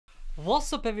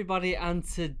What's up everybody, and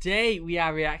today we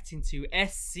are reacting to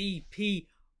SCP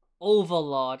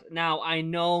Overlord. Now I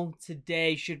know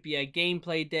today should be a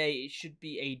gameplay day, it should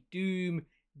be a Doom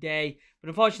day, but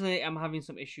unfortunately I'm having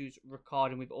some issues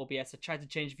recording with OBS. I tried to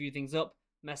change a few things up,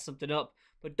 mess something up,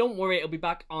 but don't worry, it'll be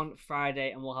back on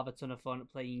Friday and we'll have a ton of fun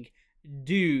playing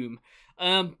Doom.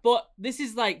 But this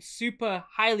is like super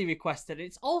highly requested.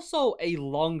 It's also a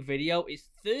long video. It's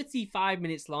 35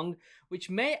 minutes long, which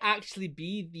may actually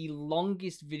be the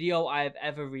longest video I have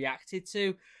ever reacted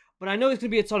to. But I know it's gonna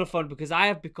be a ton of fun because I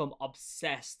have become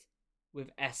obsessed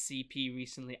with SCP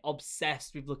recently.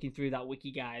 Obsessed with looking through that wiki,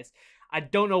 guys. I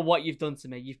don't know what you've done to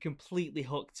me. You've completely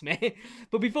hooked me.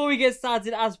 But before we get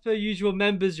started, as per usual,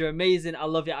 members, you're amazing. I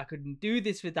love you. I couldn't do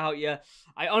this without you.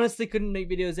 I honestly couldn't make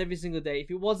videos every single day if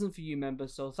it wasn't for you,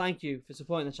 members. So thank you for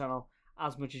supporting the channel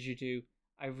as much as you do.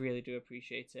 I really do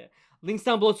appreciate it. Links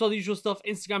down below to all the usual stuff.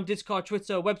 Instagram, Discord,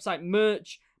 Twitter, website,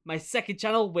 merch. My second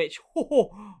channel, which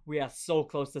we are so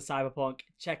close to Cyberpunk.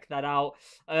 Check that out.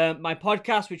 My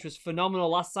podcast, which was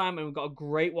phenomenal last time, and we've got a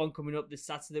great one coming up this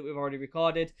Saturday that we've already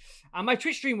recorded. And my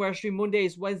Twitch stream, where I stream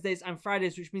Mondays, Wednesdays, and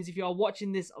Fridays, which means if you are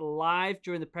watching this live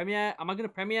during the premiere, am I going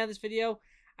to premiere this video?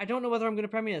 I don't know whether I'm going to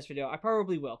premiere this video. I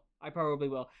probably will.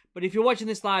 But if you're watching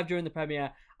this live during the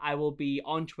premiere, I will be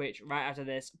on Twitch right after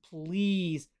this.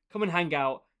 Please come and hang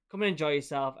out, come and enjoy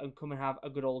yourself, and come and have a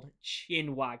good old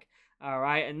chin wag.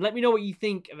 Alright, and let me know what you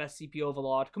think of SCP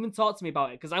Overlord. Come and talk to me about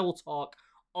it, because I will talk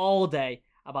all day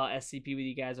about SCP with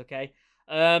you guys, okay?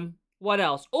 What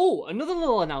else? Oh, another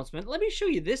little announcement. Let me show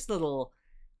you this little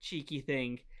cheeky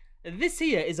thing. This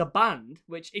here is a band,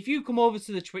 which if you come over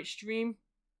to the Twitch stream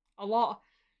a lot,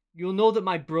 you'll know that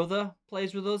my brother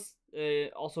plays with us,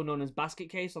 also known as Basket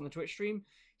Case on the Twitch stream.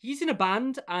 He's in a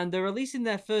band, and they're releasing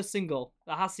their first single,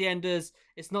 The Haciendas.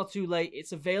 It's Not Too Late.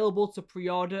 It's available to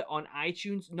pre-order on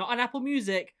iTunes, not on Apple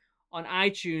Music, on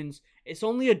iTunes. It's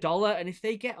only $1, and if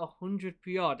they get 100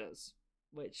 pre-orders,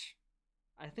 which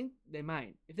I think they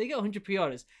might, if they get 100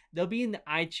 pre-orders, they'll be in the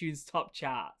iTunes top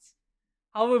charts.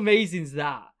 How amazing is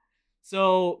that?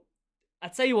 So, I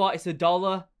tell you what, it's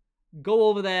 $1. Go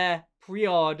over there,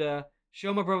 pre-order.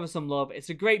 Show my brother some love. It's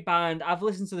a great band. I've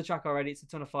listened to the track already. It's a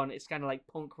ton of fun. It's kind of like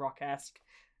punk rock-esque.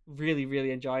 Really,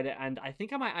 really enjoyed it. And I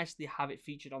think I might actually have it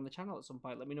featured on the channel at some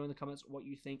point. Let me know in the comments what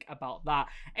you think about that.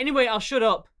 Anyway, I'll shut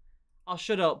up.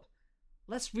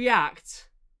 Let's react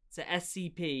to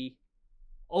SCP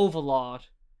Overlord.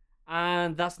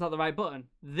 And that's not the right button.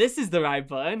 This is the right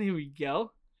button. Here we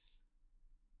go.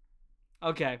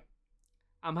 Okay.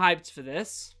 I'm hyped for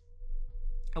this.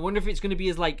 I wonder if it's going to be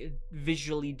as, like,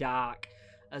 visually dark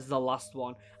as the last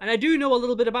one. And I do know a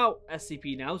little bit about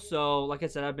SCP now, so, like I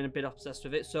said, I've been a bit obsessed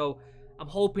with it, so I'm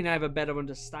hoping I have a better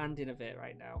understanding of it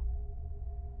right now.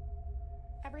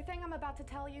 Everything I'm about to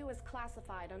tell you is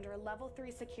classified under a level 3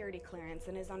 security clearance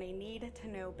and is on a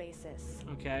need-to-know basis.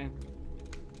 Okay.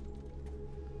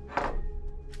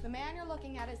 The man you're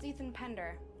looking at is Ethan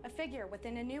Pender, a figure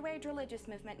within a New Age religious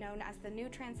movement known as the New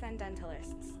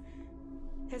Transcendentalists.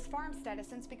 His farmstead has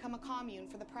since become a commune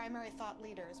for the primary thought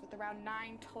leaders, with around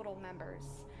 9 total members.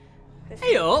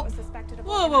 Hey up!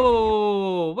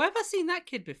 Whoa! Where have I seen that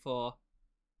kid before?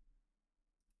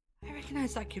 I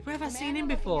recognize that kid. Where have I seen him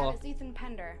before? Is Ethan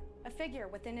Pender, a figure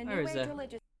within a New Age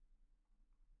religious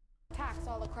attacks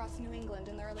all across New England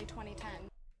in the early 2010s.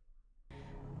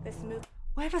 This move.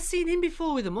 Where have I seen him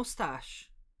before with a mustache?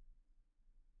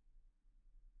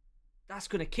 That's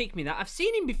gonna kick me. That I've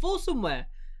seen him before somewhere.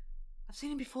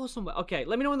 Okay,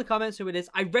 let me know in the comments who it is.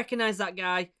 I recognize that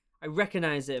guy. I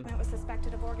recognize him. It was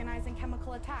suspected of organizing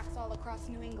chemical attacks all across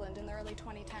New England in the early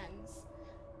 2010s.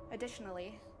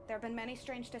 Additionally, there have been many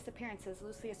strange disappearances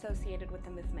loosely associated with the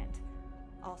movement.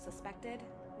 All suspected,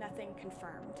 nothing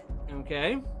confirmed.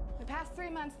 Okay. The past 3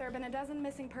 months, there have been a dozen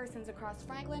missing persons across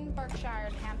Franklin, Berkshire,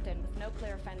 and Hampton with no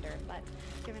clear offender. But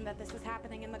given that this was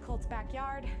happening in the cult's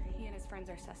backyard, he and his friends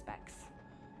are suspects.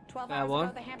 12 hours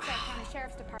ago, the Hampshire County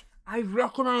Sheriff's Department... I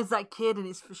recognize that kid, and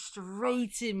it's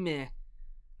frustrating me.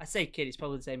 I say kid, he's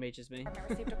probably the same age as me.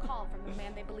 Received a call from a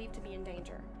man they believed to be in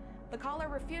danger. The caller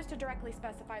refused to directly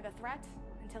specify the threat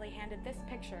until he handed this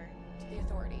picture to the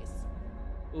authorities.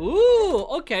 Ooh,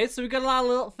 okay, so we got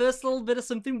a first little bit of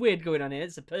something weird going on here.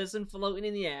 It's a person floating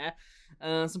in the air.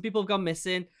 Some people have gone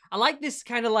missing. I like this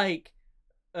kind of like,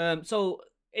 so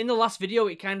in the last video,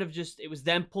 it kind of just, it was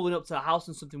them pulling up to the house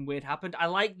and something weird happened. I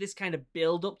like this kind of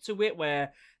build up to it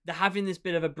where they're having this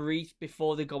bit of a brief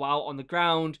before they go out on the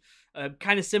ground.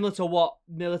 Kind of similar to what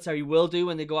military will do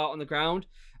when they go out on the ground.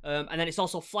 And then it's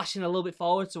also flashing a little bit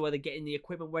forward to where they're getting the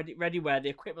equipment ready where the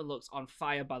equipment looks on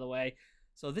fire, by the way.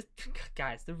 So this,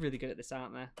 guys, they're really good at this,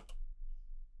 aren't they?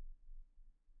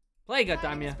 Play,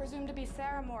 goddamn Is ya. presumed to be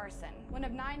Sarah Morrison, one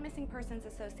of 9 missing persons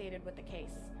associated with the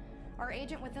case. Our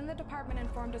agent within the department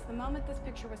informed us the moment this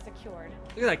picture was secured.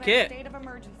 Look at that declared a kid. state of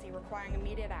emergency requiring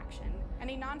immediate action.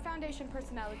 Any non-Foundation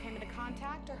personnel who came into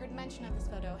contact or heard mention of this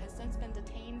photo has since been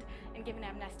detained and given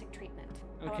amnestic treatment.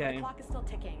 However, Okay. the clock is still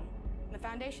ticking. The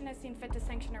Foundation has seen fit to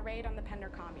sanction a raid on the Pender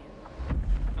commune.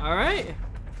 Alright.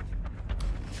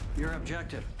 Your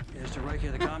objective is to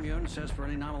recce the commune, assess for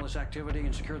any anomalous activity,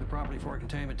 and secure the property for a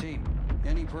containment team.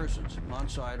 Any persons on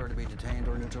site are to be detained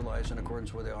or neutralized in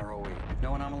accordance with the ROE.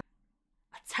 No anomaly.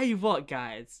 I tell you what,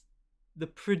 guys. The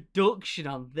production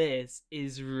on this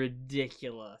is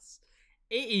ridiculous.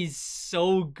 It is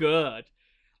so good.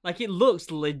 Like, it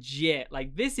looks legit.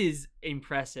 Like, this is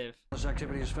impressive. This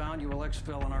activity is found, you will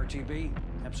exfil an RTB.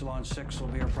 Epsilon 6 will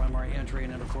be our primary entry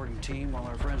and intercording team, while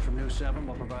our friends from New 7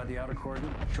 will provide the outer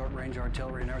cordon, short-range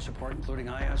artillery and air support, including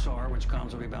ISR, which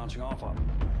comms will be bouncing off of.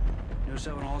 New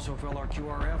 7 will also fill our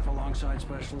QRF alongside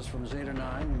specialists from Zeta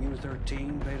 9, Mu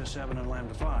 13, Beta 7, and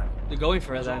Lambda 5. They're going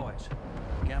for it As then. always,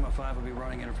 Gamma 5 will be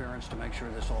running interference to make sure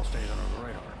this all stays under the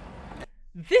radar.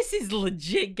 This is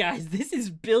legit, guys. This is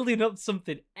building up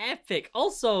something epic.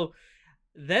 Also,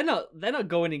 they're not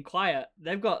going in quiet.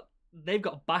 They've got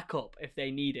backup if they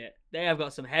need it. They have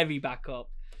got some heavy backup.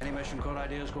 Any mission code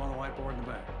ideas go on the whiteboard in the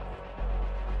back.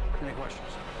 Any questions?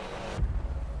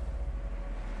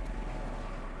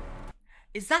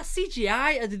 Is that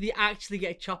CGI or did they actually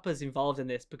get choppers involved in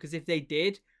this? Because if they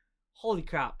did, holy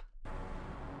crap.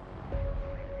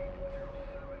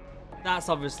 That's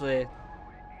obviously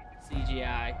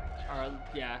CGI. Or,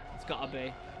 yeah, it's gotta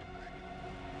be.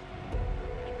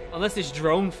 Unless it's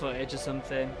drone footage or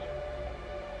something.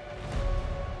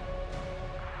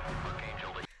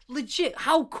 Legit,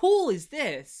 how cool is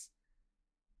this?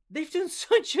 They've done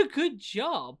such a good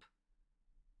job.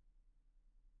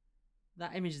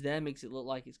 That image there makes it look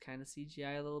like it's kind of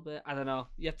CGI a little bit. I don't know.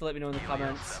 You have to let me know in the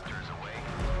comments.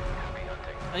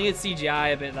 I think it's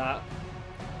CGI a bit, that.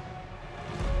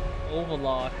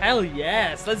 Overlord. Hell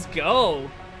yes, let's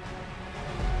go.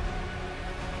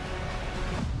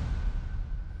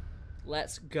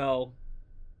 Let's go.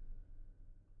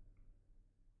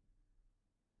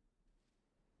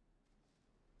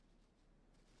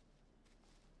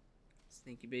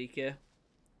 Sneaky beaker.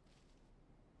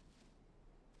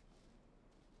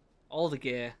 All the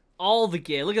gear. All the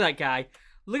gear. Look at that guy.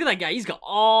 Look at that guy. He's got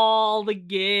all the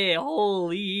gear.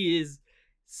 Holy, he is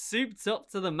souped up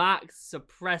to the max.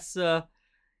 Suppressor.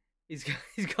 He's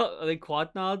got the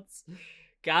quad nods,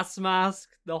 gas mask,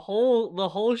 the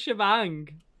whole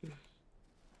shebang.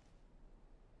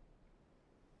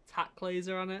 Tack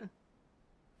laser on it.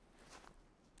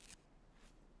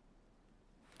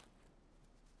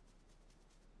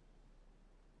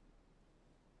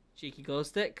 Cheeky glow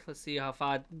stick. Let's see how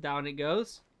far down it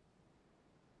goes.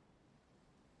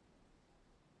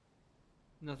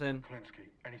 Nothing. Klinsky,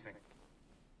 anything.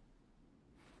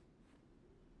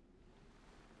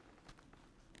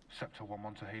 Sector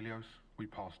 1-1 to Helios. We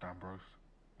passed Ambrose.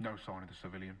 No sign of the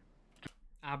civilian.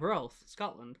 Arbroath,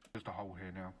 Scotland. Just a hole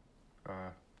here now.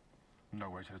 No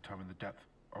way to determine the depth.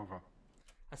 Over.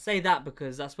 I say that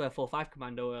because that's where 4-5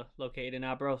 Commando were located, in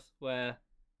Arbroath, where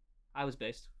I was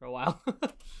based for a while.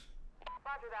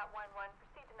 Roger that, 1-1.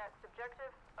 Proceed to next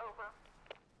objective. Over.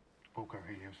 All go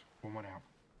Helios. 1-1 out.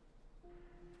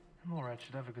 Alright,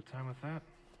 should have a good time with that.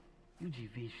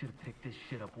 UGV should have picked this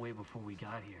shit up way before we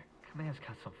got here. Command's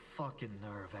got some fucking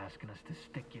nerve asking us to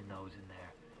stick your nose in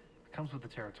there. It comes with the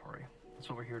territory. That's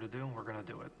what we're here to do, and we're gonna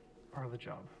do it. Part of the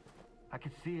job. I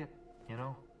could see it, you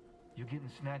know? You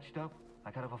getting snatched up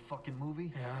like out of a fucking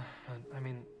movie? Yeah, I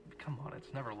mean, come on,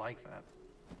 it's never like that.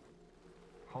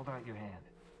 Hold out your hand.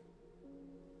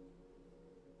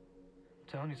 I'm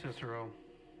telling you, Cicero,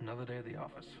 another day at the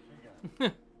office.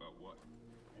 About what?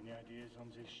 Any ideas on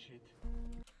this shit?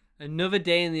 Another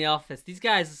day in the office. These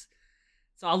guys.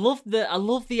 So I love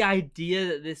the idea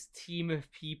that this team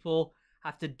of people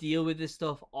have to deal with this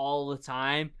stuff all the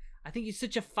time. I think it's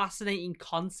such a fascinating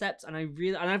concept, and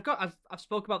I've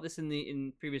spoke about this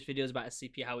in previous videos about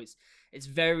SCP, how it's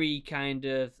very kind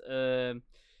of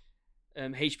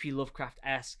HP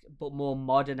Lovecraft-esque, but more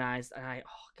modernized, and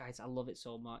guys, I love it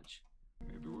so much.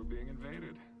 Maybe we're being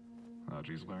invaded.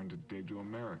 Haji's learned to dig to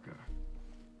America.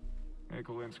 Hey,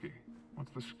 Kolinsky,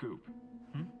 what's the scoop?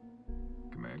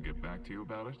 Command get back to you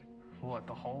about it? What,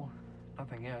 the hole?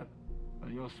 Nothing yet.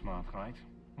 Well, you're smart, right?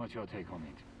 What's your take on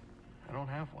it? I don't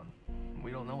have one.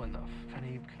 We don't know enough.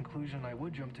 Any conclusion I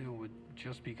would jump to would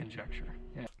just be conjecture.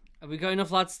 Yeah. Have we got enough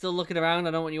lads still looking around?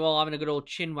 I don't want you all having a good old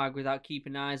chinwag without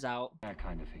keeping eyes out. That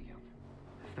kind of figure.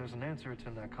 If there's an answer, it's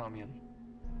in that commune.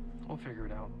 We'll figure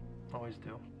it out. Always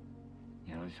do.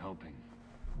 Yeah, I was hoping.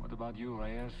 What about you,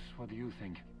 Reyes? What do you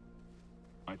think?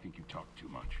 I think you talk too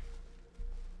much.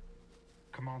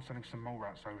 Command sending some mole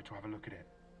rats over to have a look at it.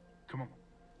 Come on,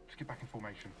 let's get back in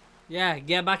formation. Yeah,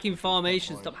 get back in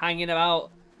formation. Stop hanging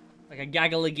about like a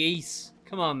gaggle of geese.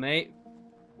 Come on, mate.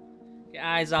 Get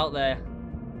eyes out there.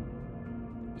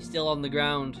 You're still on the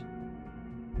ground.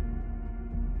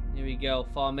 Here we go.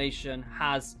 Formation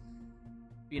has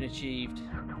been achieved.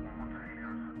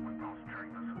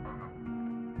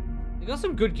 They got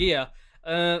some good gear.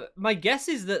 My guess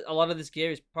is that a lot of this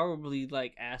gear is probably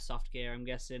like airsoft gear, I'm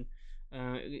guessing.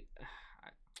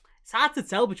 It's hard to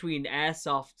tell between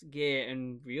airsoft gear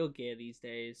and real gear these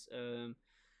days.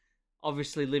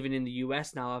 Obviously, living in the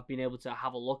US now, I've been able to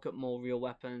have a look at more real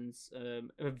weapons.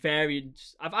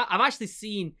 I've actually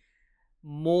seen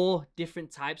more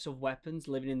different types of weapons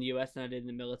living in the US than I did in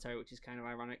the military, which is kind of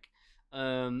ironic.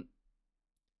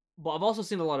 But I've also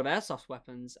seen a lot of airsoft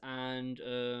weapons, and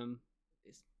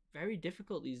it's very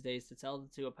difficult these days to tell the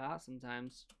two apart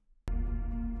sometimes.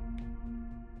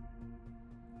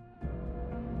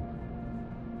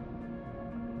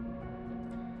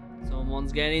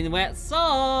 Someone's getting wet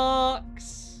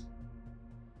socks.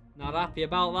 Not happy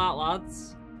about that,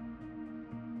 lads.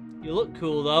 You look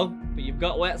cool though, but you've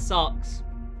got wet socks.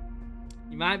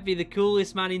 You might be the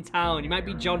coolest man in town. You might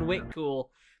be John Wick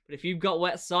cool, but if you've got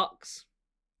wet socks,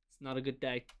 it's not a good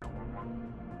day.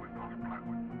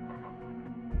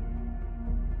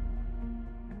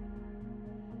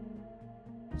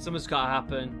 Something's gotta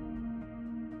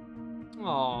happen.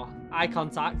 Aw, eye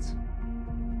contact.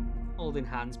 Holding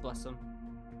hands, bless them.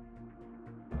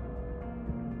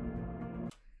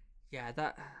 Yeah,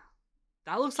 that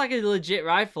looks like a legit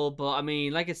rifle, but I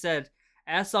mean, like I said,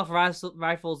 airsoft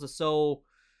rifles are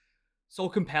so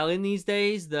compelling these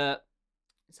days that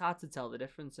it's hard to tell the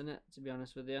difference in it, to be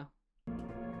honest with you.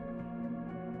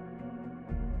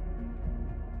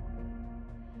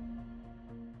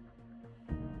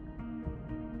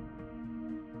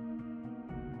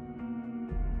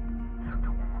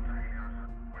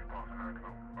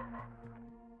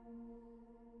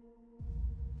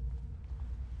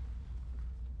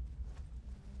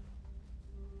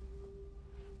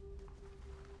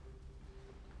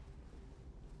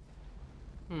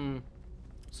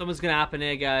 Something's gonna happen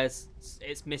here, guys.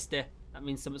 It's Misty. That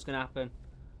means something's gonna happen.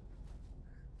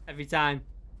 Every time.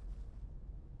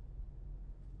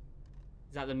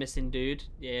 Is that the missing dude?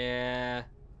 Yeah.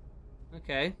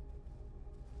 Okay.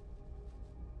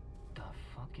 The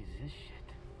fuck is this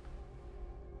shit?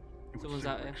 Someone's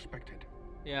out here. Expected.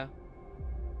 Yeah.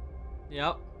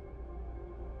 Yep.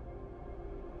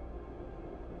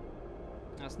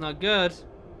 That's not good.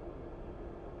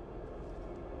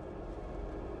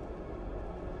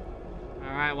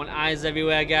 Alright, I want eyes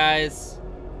everywhere, guys.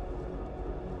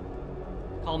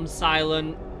 Calm,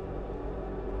 silent.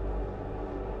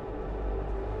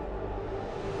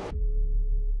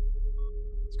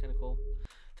 It's kind of cool.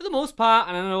 For the most part,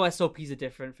 and I know SOPs are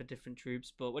different for different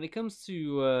troops, but when it comes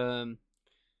to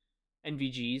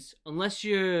NVGs, unless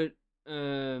you're,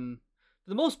 for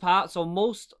the most part, so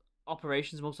most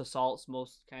operations, most assaults,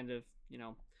 most kind of, you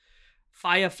know,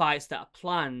 firefights that are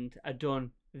planned are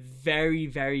done very,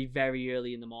 very, very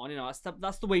early in the morning.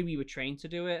 That's the way we were trained to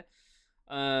do it,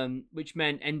 which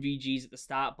meant NVGs at the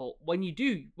start. But when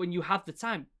you have the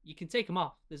time, you can take them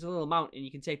off. There's a little amount, and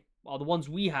you can take, or the ones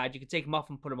we had, you can take them off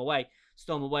and put them away,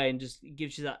 stow them away, and just it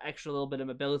gives you that extra little bit of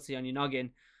mobility on your noggin.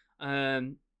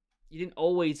 You didn't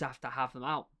always have to have them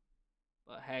out,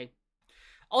 but hey.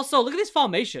 Also, look at this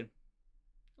formation,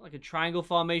 like a triangle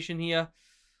formation here.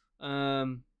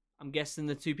 I'm guessing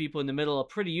the two people in the middle are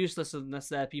pretty useless unless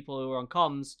they're people who are on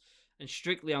comms and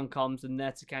strictly on comms and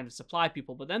there to kind of supply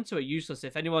people. But them two are useless.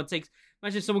 If anyone takes,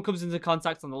 imagine if someone comes into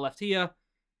contact on the left here,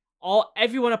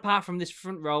 everyone apart from this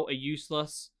front row are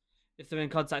useless. If they're in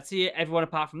contact here, everyone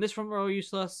apart from this front row are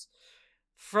useless.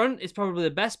 Front is probably the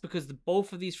best because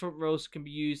both of these front rows can be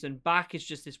used, and back is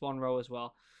just this one row as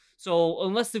well. So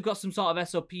unless they've got some sort of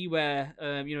SOP where,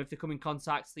 you know, if they come in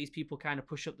contact, these people kind of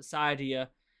push up the side here,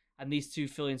 and these two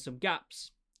fill in some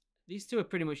gaps. These two are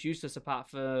pretty much useless apart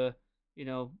for, you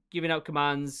know, giving out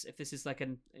commands. If this is like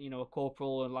a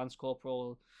corporal or lance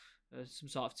corporal, some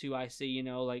sort of 2IC, you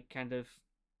know, like kind of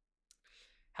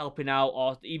helping out,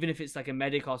 or even if it's like a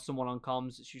medic or someone on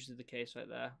comms, it's usually the case right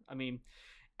there. I mean,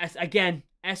 again,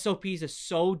 SOPs are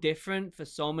so different for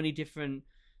so many different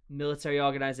military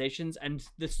organizations, and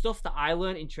the stuff that I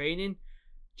learned in training,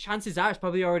 chances are it's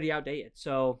probably already outdated.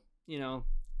 So, you know,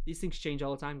 these things change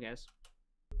all the time, guys.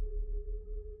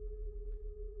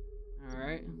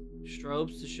 Alright.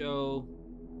 Strobes to show...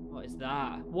 What is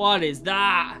that? What is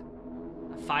that?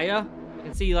 A fire? I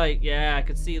can see like, yeah, I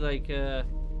could see like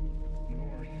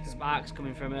sparks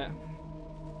coming from it.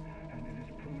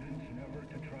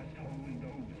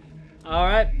 All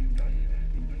right.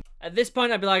 At this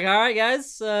point, I'd be like, all right,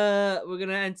 guys, we're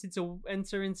gonna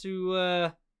enter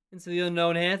into the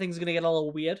unknown here. Things are gonna get a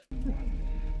little weird.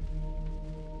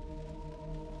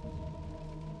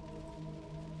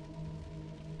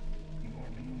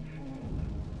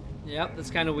 Yep, that's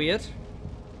kind of weird.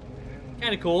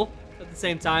 Kind of cool at the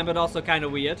same time, but also kind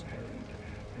of weird.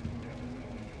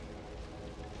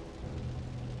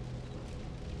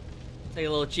 Take a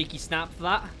little cheeky snap for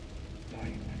that.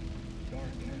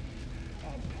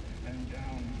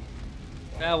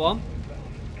 Fair one.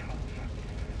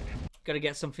 Gotta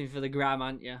get something for the gram,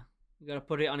 ain't ya? You gotta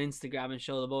put it on Instagram and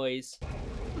show the boys.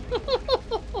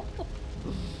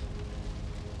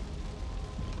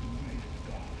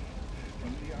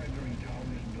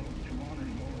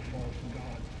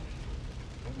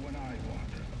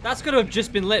 That's gotta have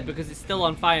just been lit because it's still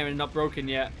on fire and not broken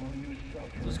yet.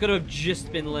 So it's gotta have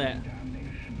just been lit.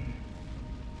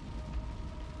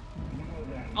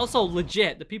 Also,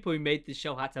 legit, the people who made this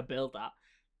show had to build that.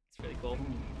 It's really cool.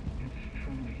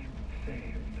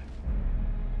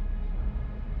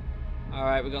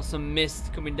 Alright, we got some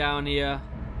mist coming down here.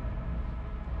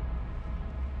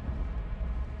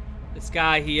 This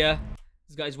guy here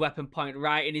has got his weapon point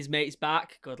right in his mate's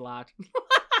back. Good lad.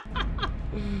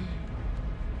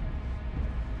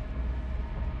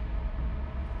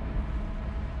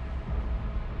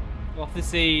 Off the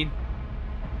scene.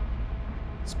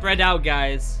 Spread out,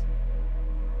 guys.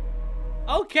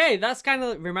 Okay, that's kind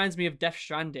of reminds me of Death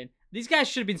Stranding. These guys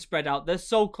should have been spread out. They're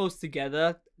so close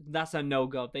together. That's a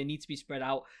no-go. They need to be spread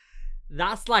out.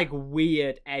 That's like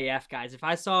weird AF, guys. If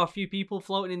I saw a few people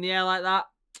floating in the air like that,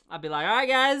 I'd be like, all right,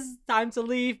 guys, time to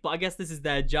leave. But I guess this is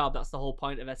their job. That's the whole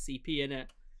point of SCP, innit?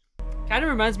 Kind of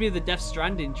reminds me of the Death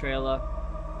Stranding trailer.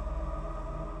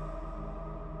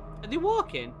 Are they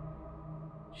walking?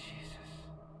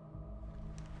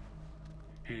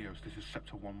 Helios, this is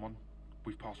Scepter 1-1.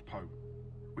 We've passed Poe.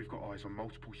 We've got eyes on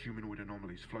multiple humanoid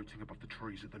anomalies floating above the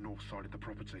trees at the north side of the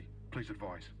property. Please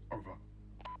advise. Over.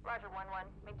 Roger, 1-1.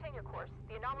 Maintain your course.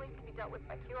 The anomalies can be dealt with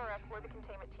by QRF or the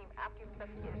containment team after you've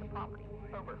investigated the property.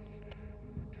 Over.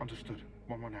 Understood.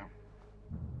 1-1 out.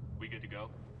 We good to go?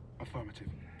 Affirmative.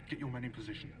 Get your men in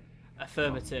position.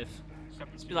 Affirmative.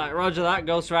 Just be like, roger that,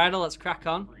 Ghost Rider, let's crack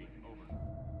on.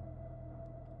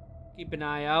 Keep an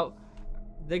eye out.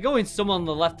 They're going some on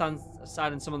the left-hand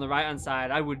side and some on the right-hand side.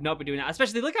 I would not be doing that.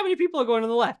 Especially, look how many people are going on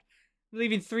the left.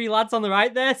 Leaving 3 lads on the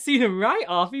right there. Seen them right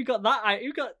off. You got that.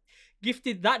 You got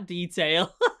gifted that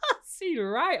detail. Seen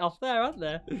right off there, aren't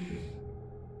there?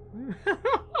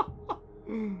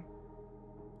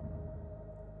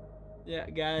 Yeah,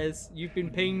 guys. You've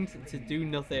been pinged to do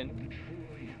nothing.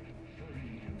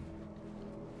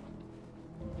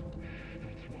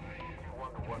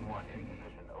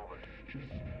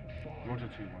 Roger,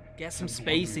 2-1. Get some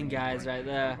spacing, guys, right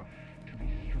there.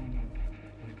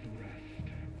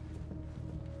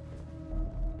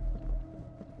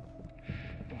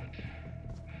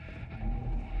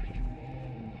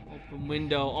 Open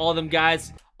window. All of them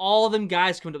guys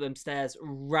coming up them stairs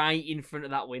right in front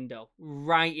of that window.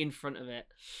 Right in front of it.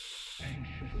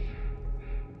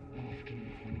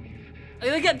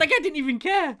 That guy didn't even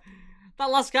care. That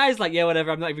last guy's like, yeah,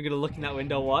 whatever, I'm not even going to look in that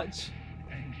window, watch.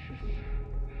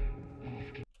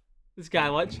 This guy,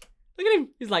 watch. Look at him.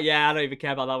 He's like, yeah, I don't even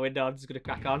care about that window. I'm just going to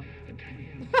crack on.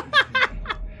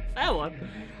 Fair one.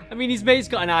 I mean, his mate's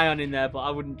got an eye on in there, but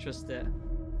I wouldn't trust it.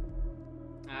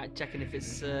 Alright, checking if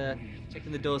it's,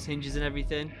 checking the door's hinges and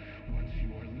everything.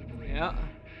 Yeah.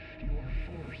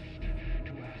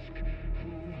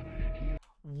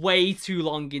 Way too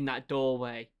long in that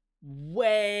doorway.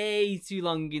 Way too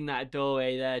long in that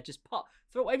doorway there. Just pop.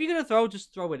 Throw. If you're going to throw,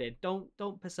 just throw it in.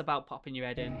 Don't piss about popping your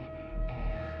head in.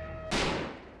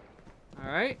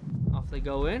 Alright, off they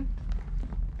go in.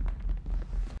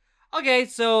 Okay,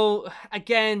 so,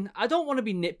 again, I don't want to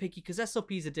be nitpicky because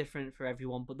SOPs are different for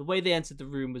everyone, but the way they entered the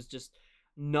room was just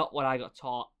not what I got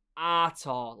taught at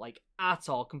all. Like, at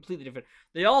all. Completely different.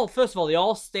 First of all, they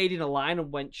all stayed in a line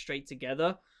and went straight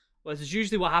together. Whereas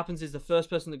usually what happens is the first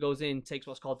person that goes in takes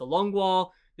what's called the long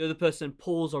wall, the other person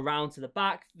pulls around to the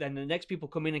back, then the next people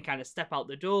come in and kind of step out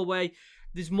the doorway.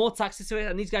 There's more tactics to it,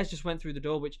 and these guys just went through the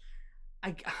door, which...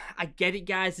 I get it,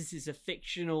 guys. This is a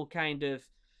fictional kind of,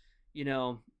 you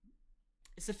know,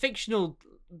 it's a fictional,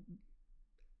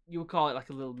 you would call it like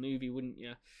a little movie, wouldn't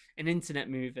you? An internet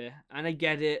movie. And I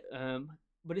get it,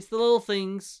 but it's the little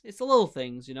things. It's the little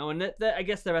things, you know, and I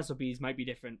guess their SOPs might be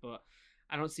different, but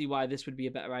I don't see why this would be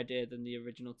a better idea than the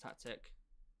original tactic.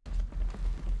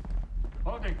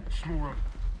 Loading. Small room.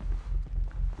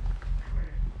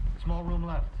 Small room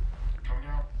left. Coming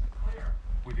out. Clear.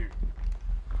 With you.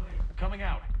 Clear. Coming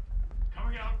out.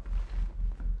 Coming out.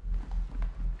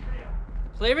 Clear.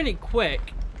 Clearing it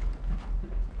quick.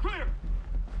 Clear.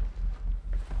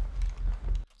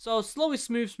 So slow is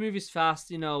smooth, smooth is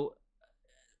fast, you know.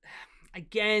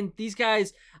 Again, these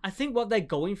guys, I think what they're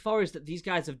going for is that these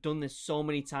guys have done this so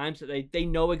many times that they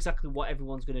know exactly what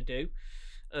everyone's going to do.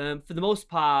 For the most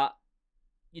part,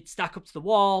 you'd stack up to the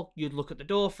wall, you'd look at the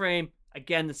door frame.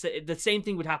 Again, the same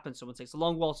thing would happen. Someone takes a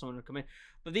long wall, someone would come in.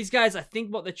 But these guys, I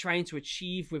think what they're trying to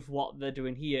achieve with what they're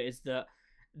doing here is that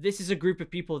this is a group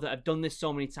of people that have done this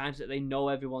so many times that they know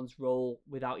everyone's role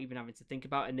without even having to think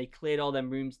about it. And they cleared all them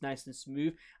rooms nice and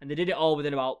smooth. And they did it all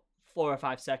within about 4 or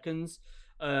 5 seconds.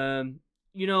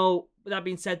 You know, with that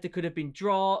being said, there could have been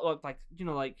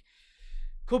like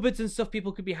cupboards and stuff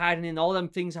people could be hiding in. All them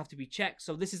things have to be checked.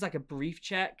 So this is like a brief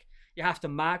check. You have to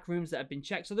mark rooms that have been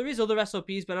checked. So there is other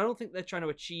SOPs, but I don't think they're trying to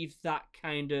achieve that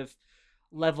kind of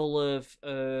level of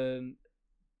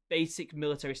basic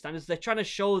military standards. They're trying to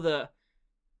show that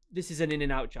this is an in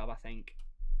and out job, I think.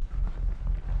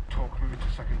 Talk, move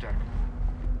to second deck.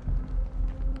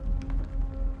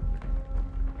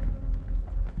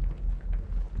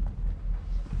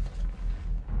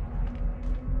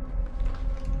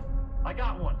 I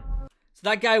got one. So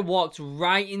that guy walked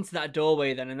right into that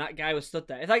doorway then, and that guy was stood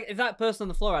there. If that person on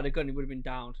the floor had a gun, he would have been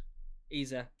downed.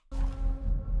 Easy.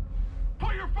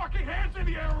 Put your fucking hands in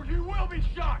the air or you will be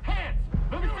shot! Hands!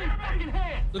 Let me see your fucking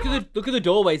hands! Look at the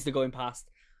doorways they're going past.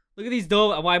 Look at these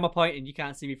doorways. Why am I pointing? You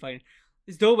can't see me pointing.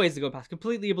 These doorways they're going past.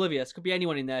 Completely oblivious. Could be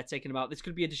anyone in there taking them out. This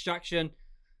could be a distraction.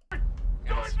 Do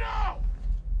it now!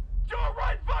 Do it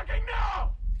right fucking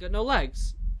now! Got no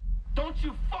legs. Don't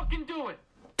you fucking do it!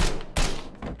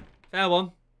 Fair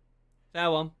one. Fair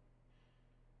one.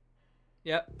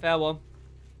 Yep, fair one.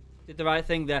 Did the right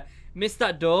thing there. Missed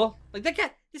that door. Like,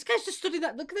 this guy's just stood in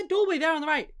that. Look at the doorway there on the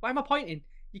right. Why am I pointing?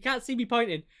 You can't see me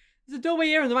pointing. There's a doorway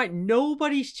here on the right.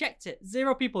 Nobody's checked it.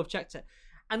 0 people have checked it.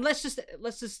 And let's just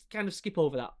kind of skip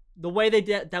over that. The way they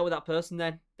dealt with that person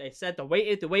then. They said they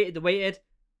waited.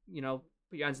 You know,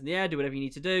 put your hands in the air, do whatever you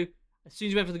need to do. As soon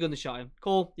as you went for the gun, they shot him.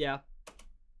 Cool, yeah.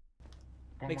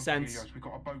 Makes sense. Helios, we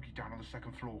got a bogey down on the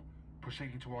 2nd floor.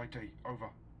 Proceeding to ID. Over.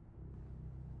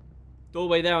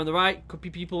 Doorway there on the right. Could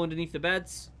be people underneath the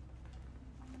beds.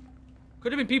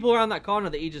 Could have been people around that corner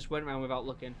that he just went around without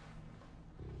looking.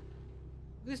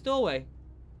 Look at this doorway.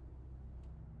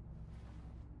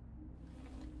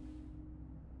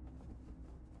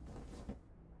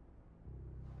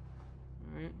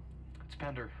 Alright. It's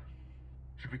Pender.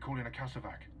 Should we call in a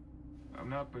Cassavac?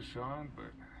 I'm not Bashan,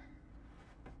 but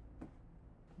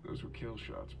those were kill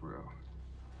shots, bro.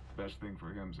 Best thing for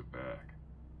him's a bag.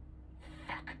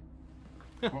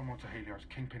 Fuck. One more to Helios.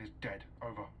 Kingpin is dead.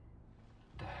 Over.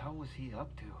 The hell was he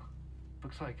up to?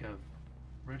 Looks like a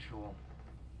ritual,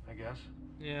 I guess.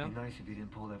 Yeah. Be nice if he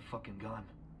didn't pull that fucking gun.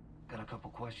 Got a couple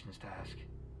questions to ask.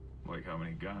 Like how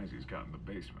many guys he's got in the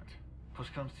basement. Push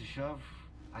comes to shove,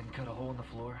 I can cut a hole in the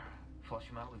floor, flush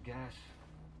him out with gas.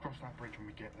 Cross that bridge when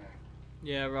we get there.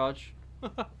 Yeah, Raj.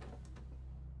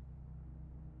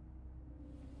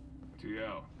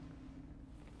 TL.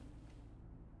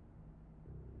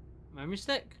 Memory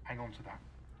stick? Hang on to that.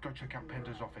 Go check out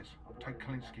Pender's office. Take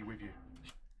Kalinsky with you.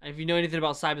 And if you know anything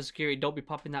about cybersecurity, don't be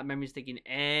popping that memory stick in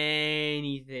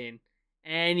anything.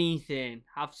 Anything.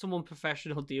 Have someone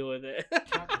professional deal with it.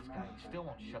 Shot this guy, he still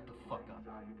won't shut the fuck up.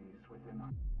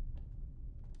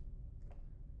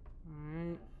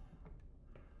 Alright.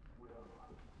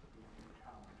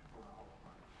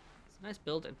 It's a nice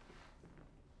building.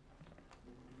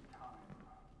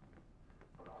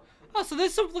 Oh, so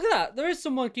there's some. Look at that. There is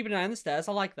someone keeping an eye on the stairs.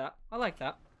 I like that. I like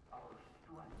that.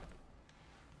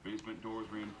 Basement doors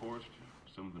reinforced.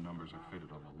 Some of the numbers are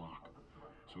fitted on the lock,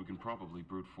 so we can probably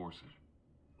brute force it.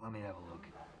 Let me have a look.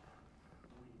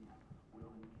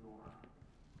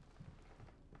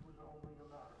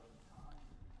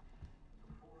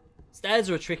 Stairs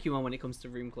are a tricky one when it comes to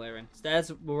room clearing.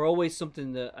 Stairs were always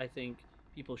something that I think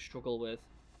people struggle with.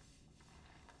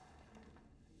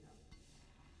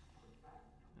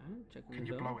 Can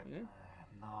you blow it? Yeah.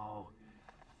 No.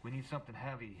 We need something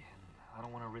heavy, and I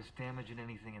don't want to risk damaging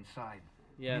anything inside.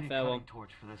 Yeah, we need fair a cutting one. torch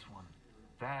for this one.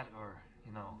 That, or,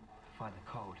 you know, find the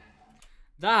code.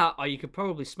 That, or you could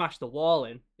probably smash the wall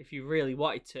in if you really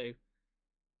wanted to. At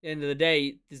the end of the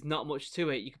day, there's not much to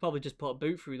it. You could probably just put a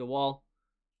boot through the wall.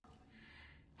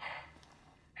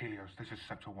 Helios, this is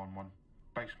Sector 1-1.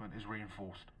 Basement is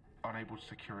reinforced. Unable to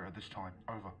secure it at this time.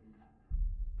 Over.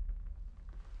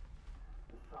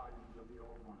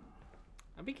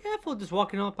 I'd be careful just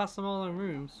walking all past them all in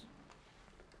rooms.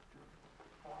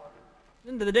 At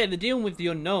the end of the day, they're dealing with the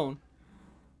unknown.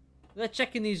 They're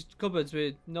checking these cupboards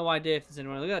with no idea if there's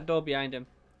anyone. Look at that door behind him.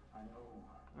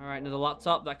 Alright, another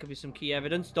laptop. That could be some key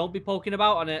evidence. Don't be poking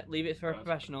about on it. Leave it for a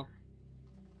professional.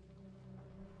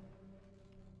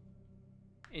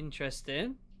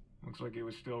 Interesting. Looks like he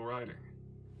was still writing.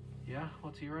 Yeah?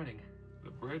 What's he writing? The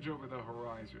bridge over the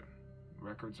horizon.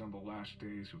 Records on the last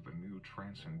days of the new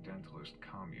transcendentalist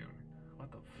commune.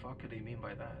 What the fuck could he mean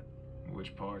by that?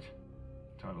 Which part?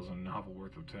 Title's a novel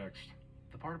worth of text.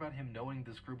 The part about him knowing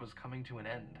this group was coming to an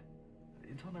end.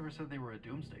 Intel never said they were a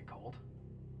doomsday cult.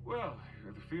 Well,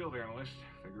 you're the field analyst.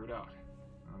 Figure it out.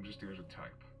 I'm just here to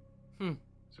type.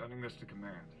 Sending this to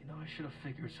command. You know, I should have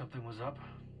figured something was up.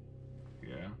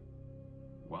 Yeah?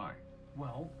 Why?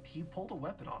 Well, he pulled a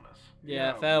weapon on us.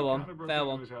 Yeah, fair one. Fair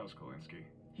one. His house, Kolinsky.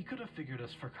 He could have figured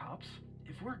us for cops.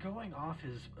 If we're going off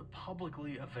his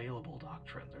publicly available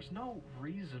doctrine, there's no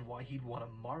reason why he'd want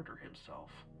to martyr himself.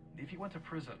 If he went to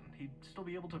prison, he'd still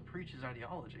be able to preach his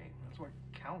ideology. That's what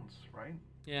counts, right?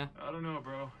 Yeah. I don't know,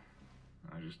 bro.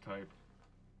 I just type.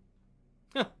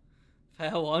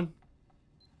 Fair one.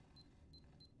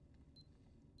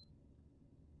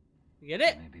 You get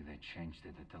it? Maybe they changed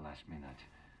it at the last minute.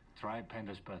 Try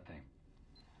Pender's birthday.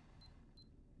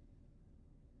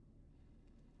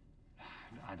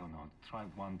 I don't know. Try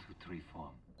 1, 2,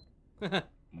 3, 4.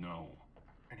 No.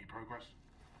 Any progress?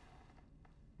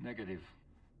 Negative.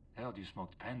 Hell, you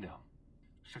smoked Pender.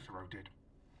 Cicero did.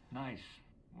 Nice.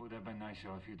 Would have been nicer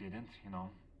if you didn't, you know.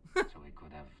 So he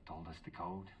could have told us the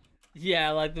code.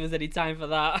 Yeah, like there was any time for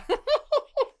that.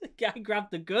 The guy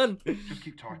grabbed the gun. Just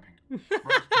keep typing. Write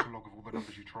us keep a log of all the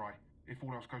numbers you try. If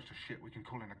all else goes to shit, we can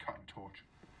call in a cutting torch.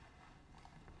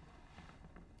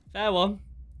 Fair one.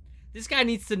 This guy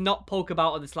needs to not poke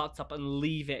about on this laptop and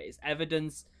leave it. It's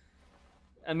evidence.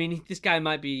 I mean, this guy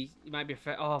might be. He might be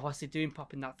afraid. Oh, what's he doing?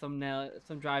 Popping that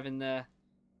thumb drive in there,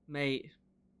 mate.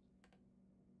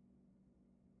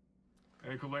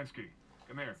 Hey, Kolinsky,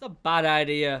 come here. It's a bad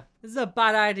idea. This is a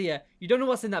bad idea. You don't know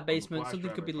what's in that basement.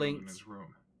 Something could be linked.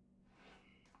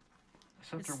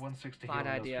 Sector 160 bad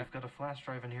Helios. idea. We've got a flash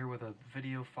drive in here with a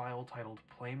video file titled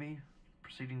Play Me.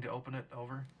 Proceeding to open it.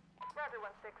 Over. Roger,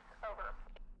 1-6, over.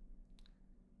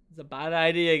 It's a bad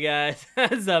idea, guys.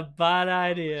 It's a bad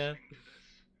idea.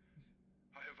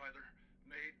 I have either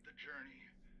made the journey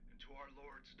into our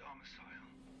Lord's domicile,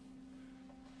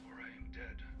 or I am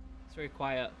dead. It's very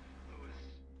quiet.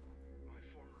 Lewis, my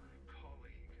former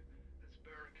colleague, has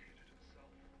barricaded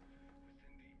himself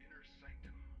within the inner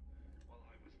sanctum while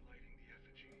I was lighting the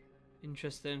effigy.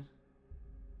 Interesting.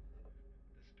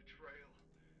 This betrayal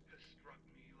has struck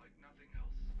me like nothing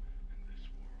else in this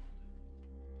world.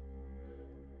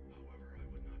 However, I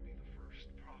would not be the first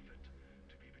prophet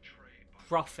to be betrayed by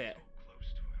Prophet. so close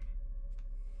to him.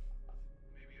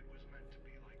 Maybe it was meant to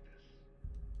be like this.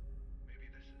 Maybe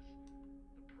this is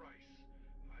the price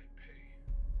I pay.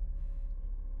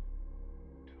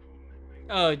 To whom it may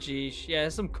be. Oh, geez. Yeah,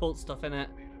 there's some cult stuff in it.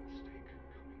 Made a mistake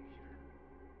coming here.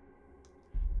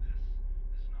 This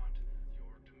is not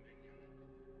your dominion.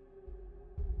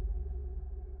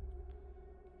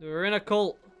 We're in a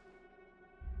cult.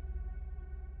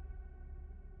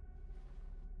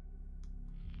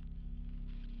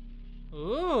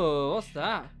 Ooh, what's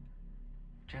that?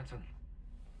 Jensen.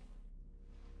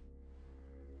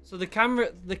 So the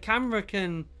camera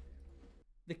can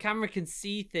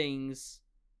see things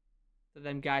that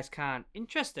them guys can't.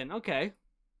 Interesting. Okay.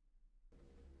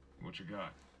 What you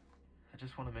got? I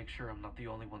just want to make sure I'm not the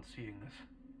only one seeing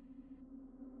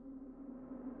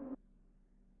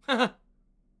this.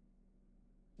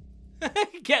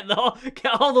 Get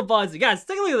all the boys. Guys,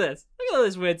 take a look at this. Look at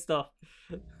this weird stuff.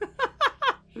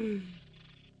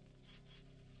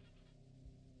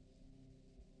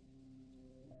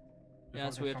 Yeah,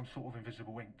 that's weird. Some sort of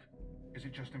invisible ink. Is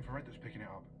it just infrared that's picking it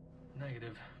up?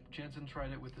 Negative. Jensen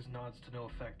tried it with his nods to no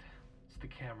effect. It's the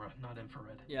camera, not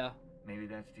infrared. Yeah. Maybe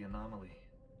that's the anomaly.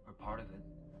 Or part of it.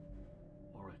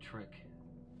 Or a trick.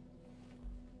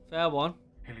 Fair one.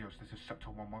 Helios, this is Sector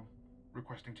 1-1.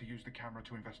 Requesting to use the camera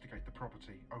to investigate the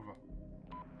property. Over.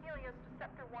 Helios to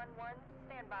Sector 1-1,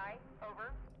 stand by,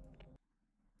 over.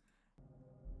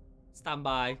 Stand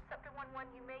by. Sector 1-1,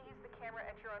 you may use the camera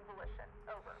at your own volition,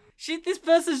 over. This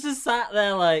person's just sat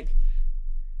there like,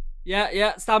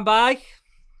 yeah, stand by.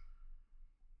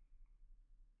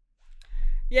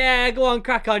 Yeah, go on,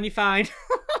 crack on, you're fine.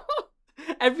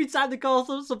 Every time they call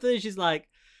something, she's like,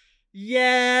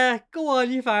 yeah, go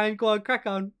on, you're fine, go on, crack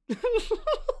on.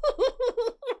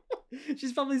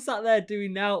 She's probably sat there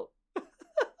doing now,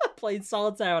 playing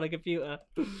solitaire on a computer.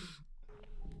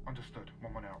 Understood.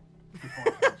 1-1 out. Good find,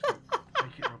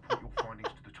 take it and report your findings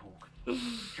to the talk.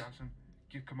 Jansen,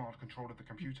 give command control of the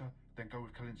computer, then go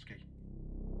with Kalinsky.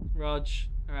 Rog.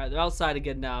 Alright, they're outside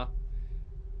again now.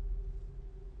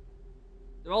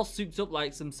 They're all souped up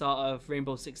like some sort of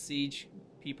Rainbow Six Siege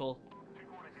people.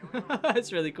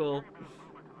 It's really cool.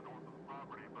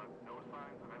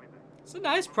 It's a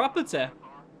nice property.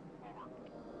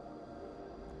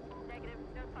 Negative.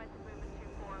 No signs of movement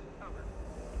 2-4. Over.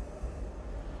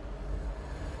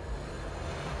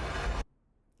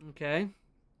 Okay.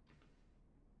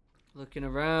 Looking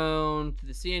around. Did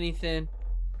they see anything?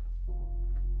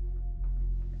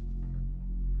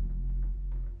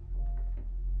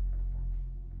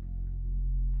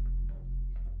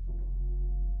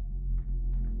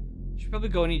 Should probably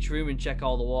go in each room and check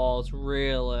all the walls,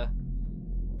 really.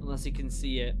 Unless you can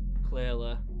see it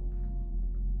clearly.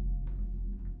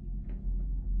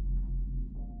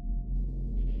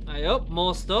 Aye up,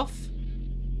 more stuff.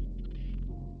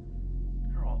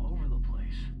 They're all over the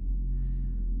place.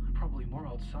 Probably more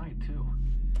outside too.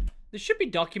 They should be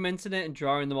documenting it and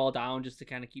drawing them all down just to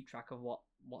kind of keep track of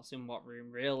what's in what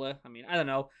room, really. I mean, I don't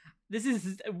know. This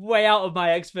is way out of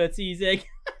my expertise, Ig.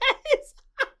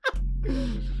 This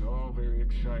is all very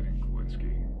exciting,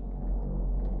 Kalinsky.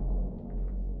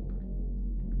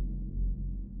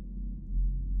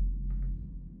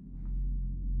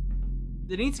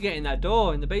 They need to get in that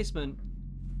door in the basement.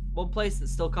 One place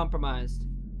that's still compromised.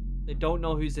 They don't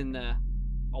know who's in there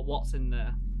or what's in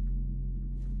there.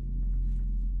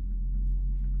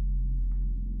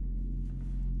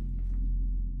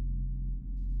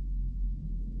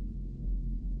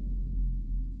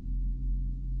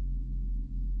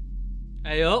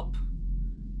 Hey up.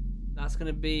 That's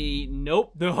gonna be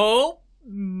nope. Nope.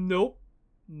 Nope.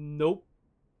 Nope.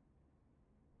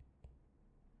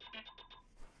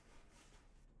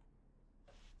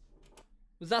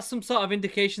 Was that some sort of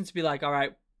indication to be like, all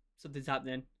right, something's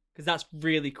happening? Because that's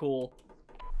really cool.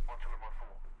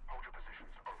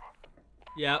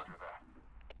 Yep.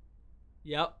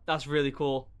 Yep, that's really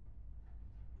cool.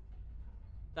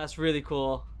 That's really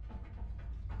cool.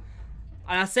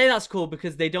 And I say that's cool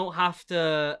because they don't have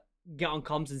to get on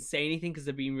comms and say anything because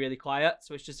they're being really quiet.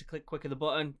 So it's just a click of the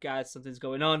button. Guys, something's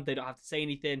going on. They don't have to say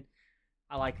anything.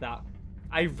 I like that.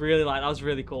 I really like that. That was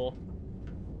really cool.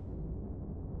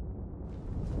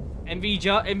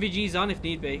 MVG's on if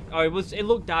need be. Oh, it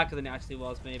looked darker than it actually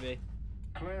was, maybe.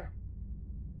 Claire?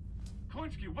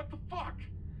 Kalinsky, what the fuck?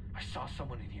 I saw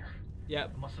someone in here.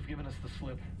 Yep. Must have given us the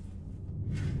slip.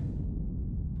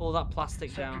 Pull that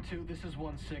plastic Sector down. 2, this is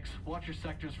 1-6. Watch your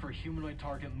sectors for a humanoid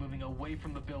target moving away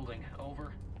from the building.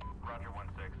 Over. Roger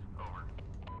 1-6. Over.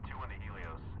 2 on the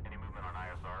Helios. Any movement on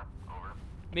ISR? Over.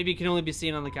 Maybe it can only be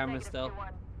seen on the camera Negative still.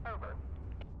 2-1. Over.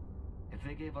 If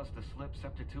they gave us the slip,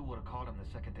 Sector 2 would have caught him the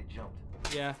second they jumped.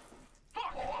 Yeah.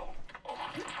 I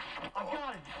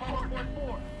got it.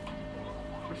 5-1-4.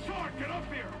 Rashad, get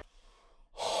up here!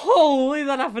 Holy,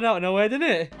 that happened out of nowhere, didn't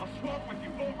it? I'll swap with you.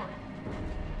 Over.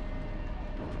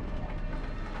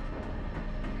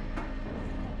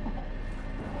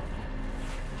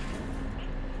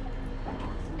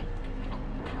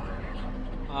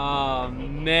 Oh,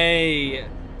 mate.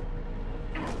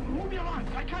 Move your lines.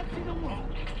 I can't see the wall.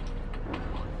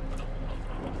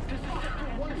 This is Sector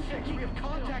 1-6. We have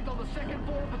contact on the second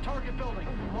floor of the target building.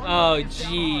 Oh,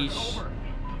 jeez. Over.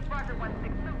 Roger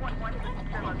 1-6. 1-1 is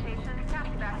your location.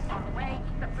 Taxi back is on the way.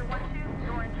 Sector 1-2,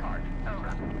 you're in charge. Over.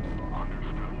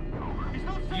 Understood. Over. He's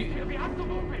not safe here. We have to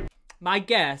move him. My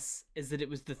guess is that it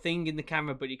was the thing in the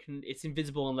camera, but it's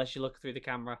invisible unless you look through the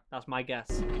camera. That's my guess.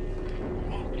 Get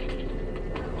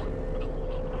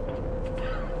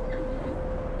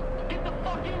the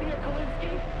fuck in here,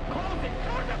 Kalinsky. Close it.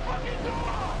 Close the fucking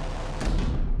door.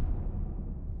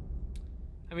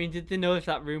 I mean, did they know if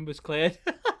that room was cleared?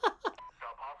 Got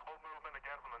possible movement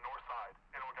again from the north side.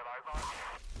 Anyone got eyes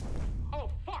on?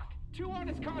 Oh, fuck. 2 on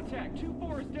its contact.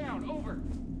 2-4 is down. Over.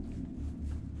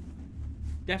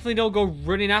 Definitely don't go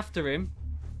running after him.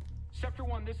 Sector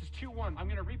 1, this is 2-1. I'm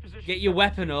gonna reposition. Get your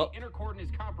weapon up. Inner cordon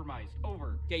is compromised.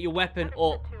 Over. Get your weapon up.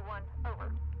 2-1.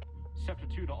 Over. Sector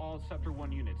 2 to all Sector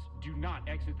 1 units. Do not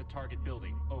exit the target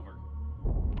building. Over.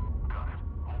 Got it.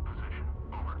 Hold position.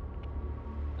 Over.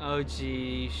 Oh,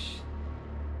 jeez.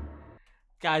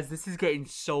 Guys, this is getting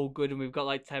so good and we've got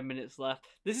like 10 minutes left.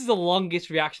 This is the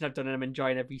longest reaction I've done and I'm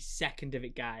enjoying every second of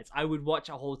it, guys. I would watch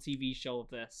a whole TV show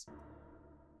of this.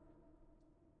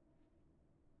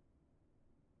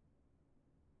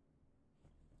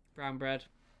 Brown bread.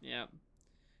 Yep.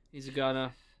 He's a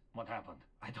goner. What happened?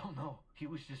 I don't know. He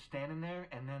was just standing there,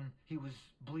 and then he was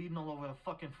bleeding all over the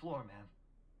fucking floor, man.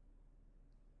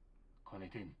 Call it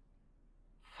in.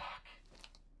 Fuck.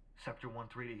 Sector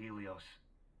 1-3 to Helios.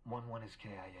 1-1 is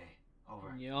KIA.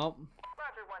 Over. Yup.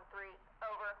 Roger, 1-3.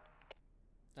 Over.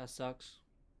 That sucks.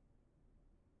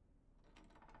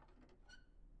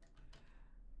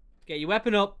 Get your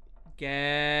weapon up.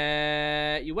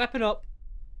 Get your weapon up.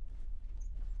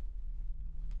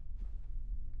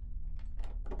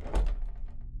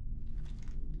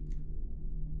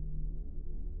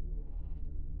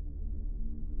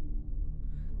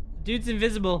 The dude's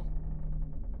invisible.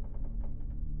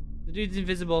 The dude's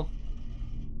invisible.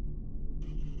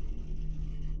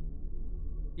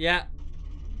 Yeah.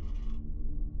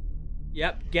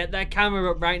 Yep, get that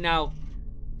camera up right now.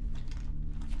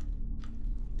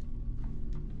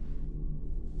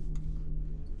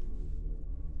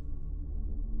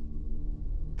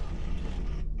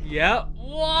 Yep.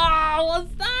 Wow,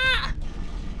 what's that?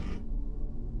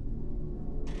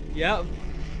 Yep.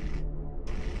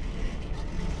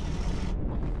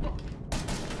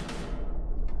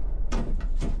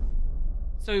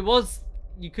 So it was,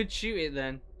 you could shoot it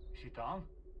then. Is she down?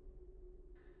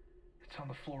 It's on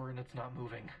the floor and it's not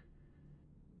moving.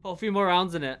 Put a few more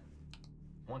rounds in it.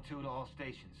 1-2 to all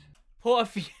stations. Put a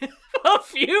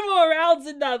few more rounds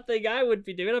in that thing. I would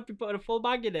be doing. I'd be putting a full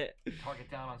mag in it. Target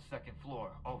down on 2nd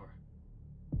floor. Over.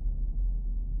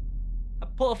 I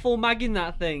put a full mag in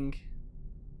that thing.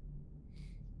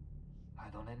 I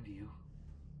don't envy you.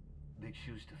 Big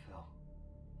shoes to fill.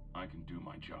 I can do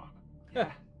my job.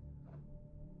 Yeah.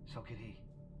 So could he.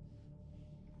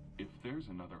 If there's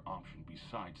another option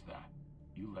besides that,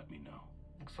 you let me know.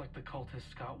 Looks like the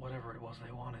cultists got whatever it was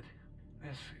they wanted.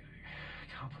 This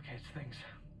complicates things.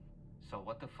 So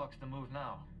what the fuck's the move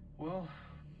now? Well,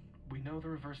 we know the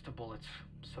reverse to bullets,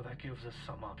 so that gives us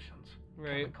some options.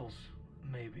 Right. Chemicals,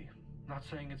 maybe. Not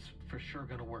saying it's for sure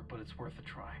gonna work, but it's worth a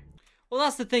try. Well,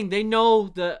 that's the thing. They know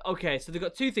that, okay, so they've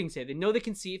got two things here. They know they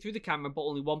can see it through the camera, but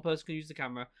only one person can use the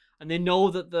camera. And they know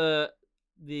that the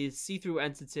see-through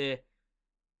entity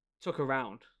took a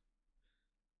round.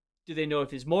 Do they know if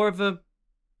there's more of them?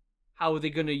 How are they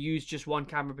going to use just one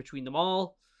camera between them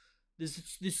all?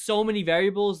 There's so many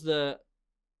variables that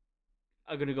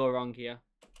are going to go wrong here.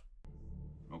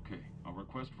 Okay, I'll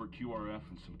request for QRF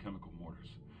and some chemical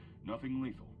mortars. Nothing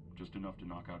lethal, just enough to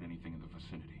knock out anything in the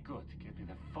vicinity. Good, get me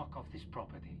the fuck off this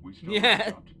property. We still have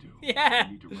a job to do. Yeah.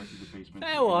 We need to wreck the basement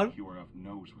Fair so one. QRF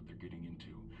knows what they're getting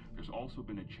into. There's also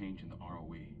been a change in the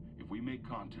ROE. If we make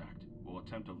contact, we'll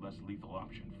attempt a less lethal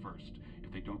option first.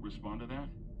 If they don't respond to that,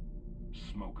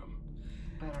 smoke them.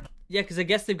 Yeah, because I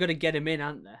guess they've got to get him in,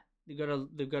 aren't they? They've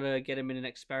got to get him in an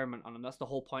experiment on him. That's the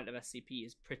whole point of SCP,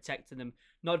 is protecting them,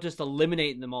 not just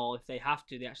eliminating them all. If they have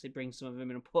to, they actually bring some of them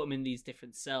in and put them in these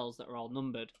different cells that are all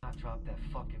numbered. I dropped that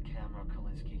fucking camera,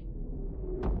 Kalinsky.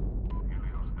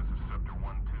 Helios, this is Sector 1-2,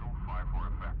 5 for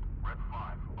effect. Red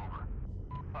 5, over.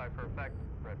 5 for effect.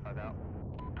 Red 5 out.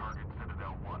 Target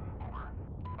Citadel 1, over.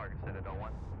 Target Citadel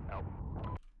 1 out.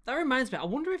 That reminds me, I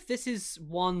wonder if this is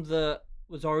one that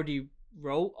was already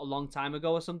wrote a long time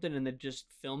ago or something and they've just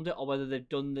filmed it, or whether they've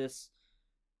done this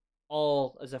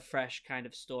all as a fresh kind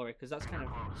of story, because that's kind of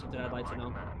something I'd like to know.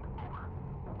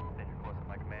 Danger close at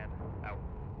my command. Out.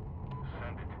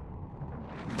 Send it.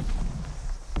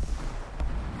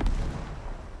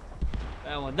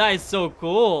 That one. That is so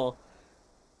cool.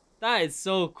 That is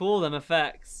so cool, them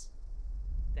effects.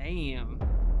 Damn.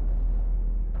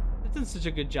 They've done such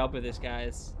a good job with this,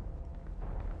 guys.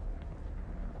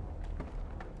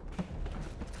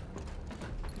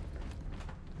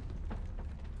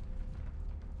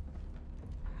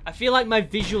 I feel like my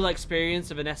visual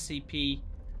experience of an SCP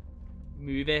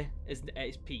movie is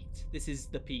peaked. This is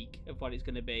the peak of what it's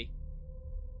going to be.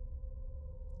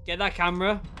 Get that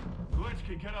camera.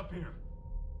 Kalinsky, get up here.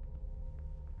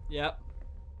 Yep.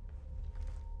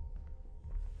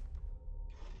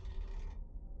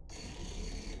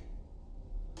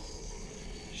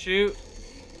 Shoot.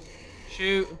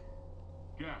 Shoot.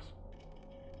 Gas.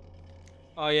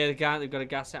 Oh yeah, they've got to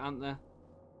gas it, haven't they?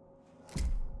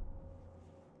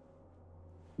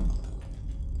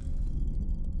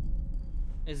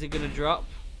 Is it gonna drop?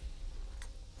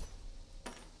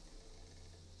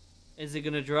 Is it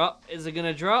gonna drop? Is it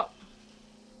gonna drop?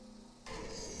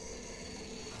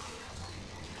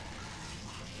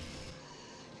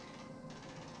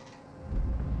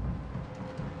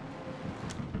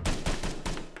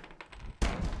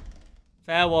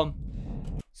 Fair one.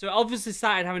 So it obviously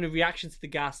started having a reaction to the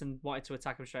gas and wanted to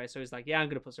attack him straight. So he's like, yeah, I'm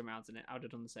gonna put some rounds in it. I would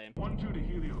have done the same. 1-2 to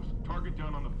Helios. Target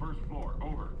down on the 1st floor.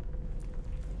 Over.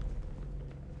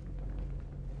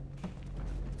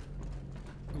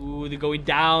 Ooh, they're going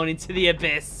down into the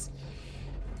abyss.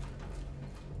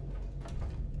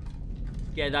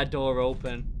 Get that door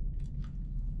open.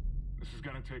 This is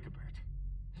gonna take a bit.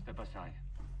 side.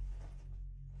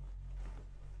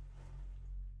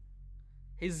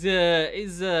 His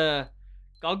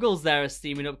goggles there are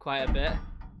steaming up quite a bit.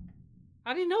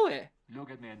 How do you know it?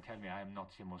 Look at me and tell me I am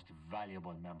not the most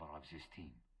valuable member of this team.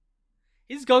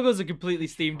 His goggles are completely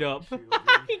steamed up.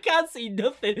 He can't see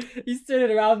nothing. He's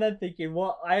turning around then thinking,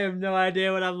 what? I have no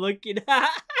idea what I'm looking at.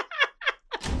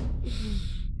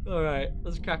 Alright,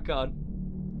 let's crack on.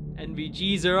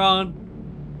 NVGs are on.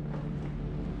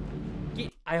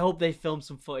 I hope they film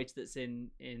some footage that's in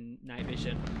night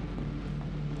vision.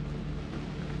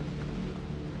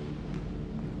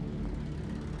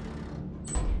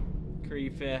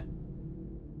 Creepy.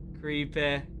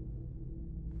 Creepy.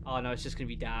 Oh no, it's just gonna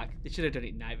be dark. They should have done it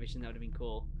in night vision, that would have been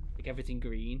cool. Like everything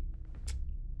green.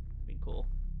 Been cool.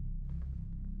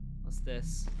 What's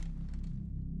this?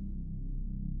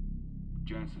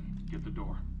 Jansen, get the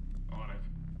door. On it.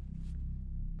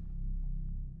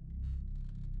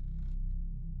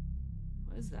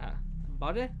 What is that? A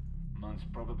body? Man's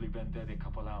probably been dead a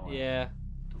couple hours. Yeah.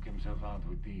 Took himself out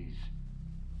with these.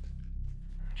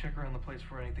 Check around the place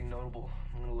for anything notable.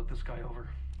 I'm gonna look this guy over.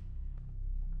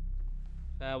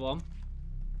 Fair one.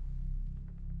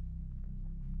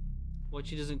 Watch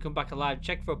he doesn't come back alive.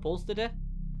 Check for a pulse, did he?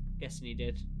 Guessing he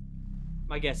did.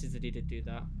 My guess is that he did do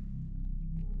that.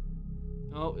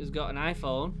 Oh, he's got an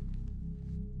iPhone.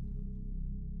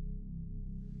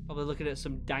 Probably looking at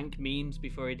some dank memes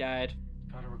before he died.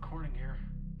 Got a recording here.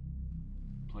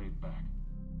 Play it back.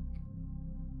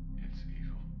 It's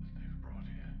evil that they've brought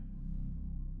here.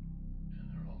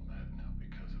 And they're all mad now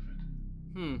because of it.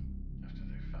 After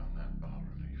they found that bas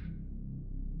relief,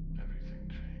 everything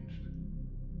changed.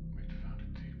 We'd found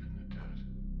it deep in the dirt,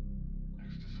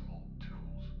 next to some old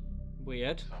tools.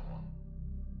 Weird. Someone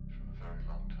from a very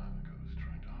long time ago was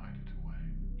trying to hide it away.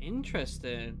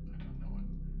 Interesting. I don't know what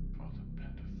Father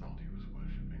Bender thought he was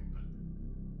worshipping, but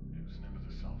it was never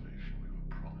the salvation we were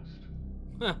promised.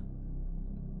 Huh.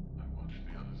 I watched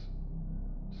the others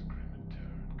scream in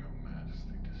terror and go mad as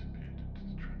they disappeared into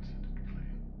the transcendent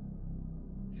plane.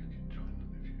 You can join them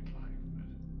if you'd like,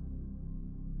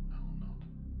 but I will not.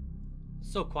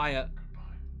 So quiet.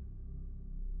 Goodbye.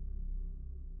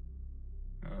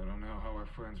 I don't know how our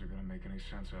friends are gonna make any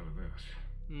sense out of this.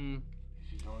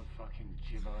 This is all fucking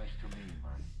gibberish to me,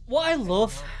 man. What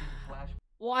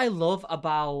I love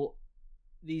about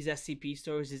these SCP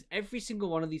stories is every single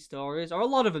one of these stories, or a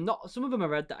lot of them, not some of them I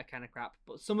read that are kind of crap,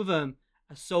 but some of them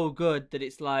are so good that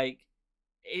it's like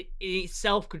it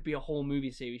itself could be a whole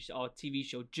movie series or TV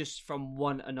show just from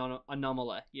one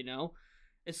anomaly, you know?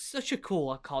 It's such a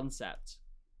cool concept.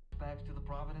 Back to the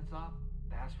Providence op,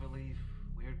 bass relief,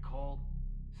 weird cold,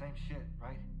 same shit,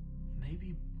 right?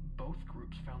 Maybe both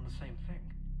groups found the same thing.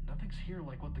 Nothing's here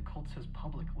like what the cult says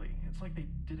publicly. It's like they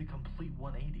did a complete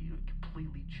 180,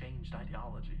 completely changed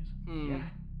ideologies. Yeah.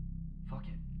 Fuck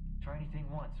it. Try anything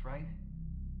once, right?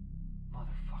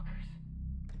 Motherfuckers.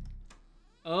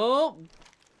 Oh!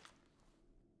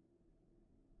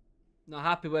 Not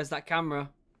happy, where's that camera?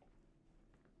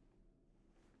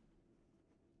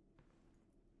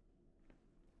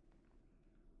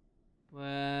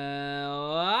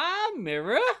 Well,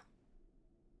 mirror?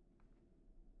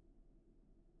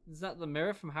 Is that the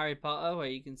mirror from Harry Potter where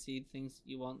you can see things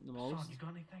you want the most? Son, you got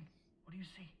anything? What do you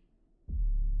see?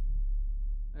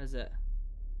 What is it?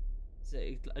 Is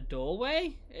it a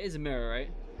doorway? It is a mirror, right?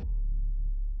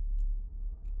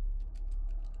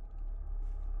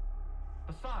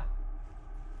 Hassan!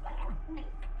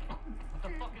 What the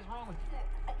fuck is wrong with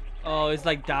you? Oh, it's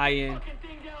like dying. Fucking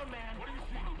thing down, man! What do you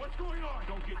see? What's going on?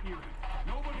 Don't get near it.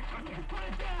 Nobody touch it. Put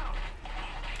it down!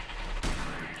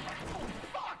 Oh,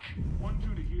 fuck!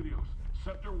 1-2 to Helios.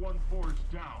 Sector 1-4 is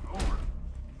down. Over.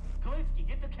 Kalinsky,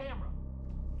 get the camera!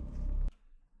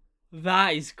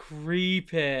 That is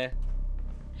creepy.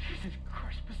 Jesus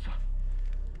Christ, Hassan!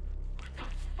 What the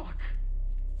fuck?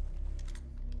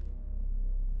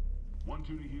 1-2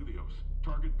 to Helios.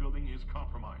 Target building is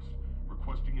compromised.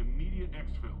 Requesting immediate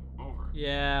exfil. Over.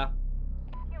 Yeah.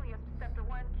 Helios to Sector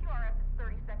 1, QRF is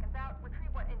 30 seconds out. Retrieve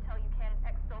what intel you can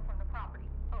and exfil from the property.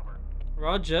 Over.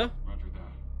 Roger. Roger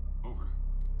that. Over.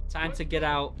 Time to get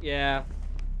out. Yeah.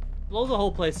 Blow the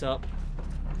whole place up.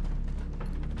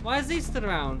 Why is he still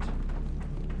around?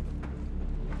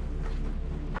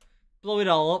 Blow it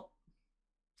all up.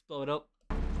 Let's blow it up.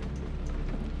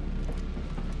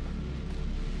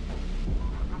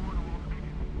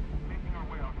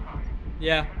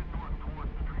 Yeah.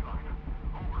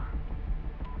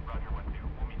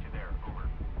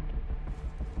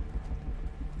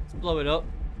 Let's blow it up.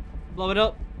 Blow it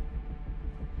up.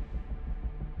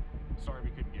 Sorry we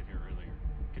couldn't get here earlier.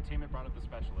 Containment brought up the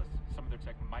specialists. Some of their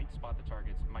tech might spot the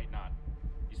targets, might not.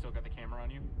 You still got the camera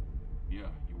on you? Yeah,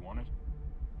 you want it?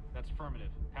 That's affirmative.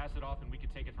 Pass it off and we can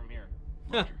take it from here.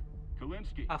 Roger.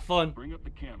 Kalinsky, have fun. Bring up the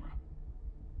camera.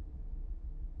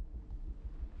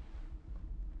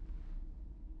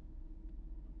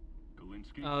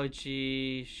 Kalinsky? Oh,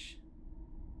 jeez.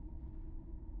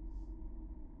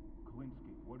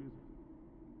 Kalinsky, what is it?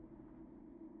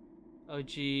 Oh,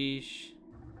 jeez.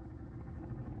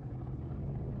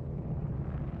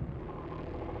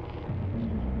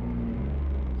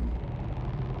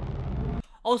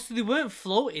 Oh, so they weren't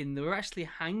floating. They were actually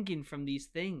hanging from these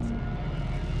things.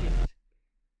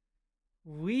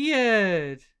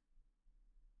 Weird.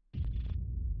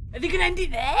 Are they gonna end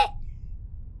it there?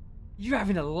 You're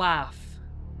having a laugh.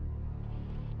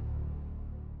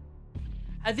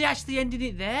 Are they actually ending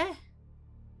it there?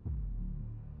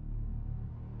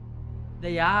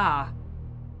 They are.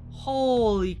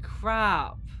 Holy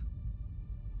crap.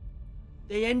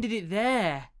 They ended it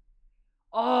there.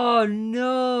 Oh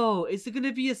no. Is there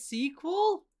gonna be a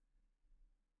sequel?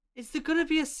 Is there gonna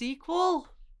be a sequel?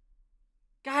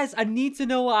 Guys, I need to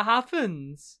know what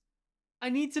happens. I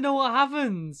need to know what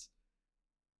happens.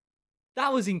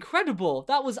 That was incredible.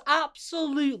 That was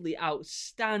absolutely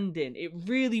outstanding. It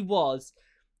really was.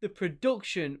 The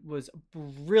production was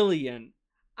brilliant.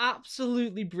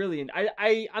 Absolutely brilliant.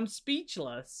 I'm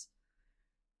speechless.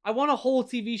 I want a whole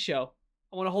TV show.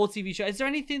 I want a whole TV show. Is there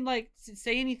anything like,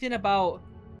 say anything about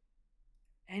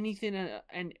anything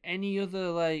and any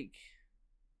other, like,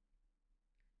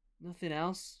 nothing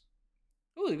else?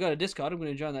 Oh, they got a Discord. I'm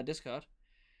going to join that Discord.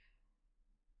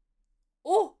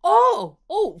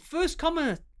 Oh! First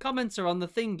commenter on the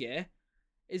thing here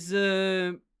is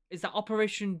that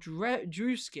Operation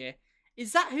Drewski.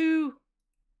 Is that who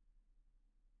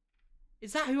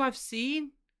I've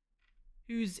seen?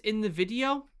 Who's in the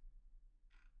video?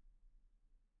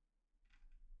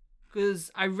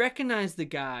 Because I recognize the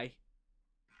guy.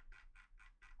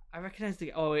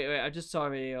 Oh, wait. I just saw a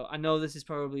video. I know this is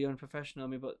probably unprofessional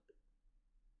of me, but...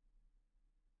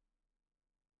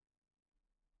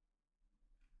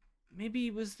 maybe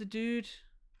it was the dude?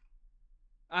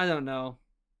 I don't know.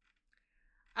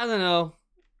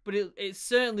 But it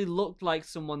certainly looked like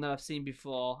someone that I've seen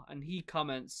before. And he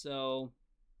comments, so...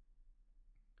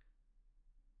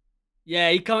 yeah,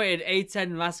 he commented,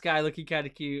 A10 last guy looking kind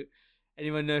of cute.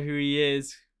 Anyone know who he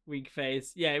is? Wink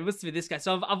face. Yeah, it must be this guy.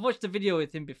 So I've watched a video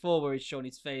with him before where he's shown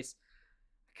his face.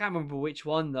 I can't remember which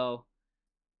one though.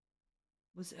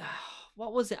 Was it,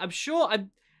 what was it? I'm sure there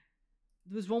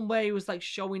was one where he was like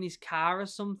showing his car or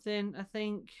something, I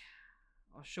think.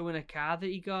 Or showing a car that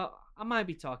he got. I might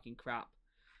be talking crap.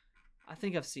 I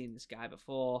think I've seen this guy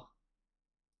before.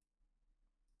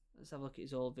 Let's have a look at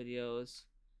his old videos.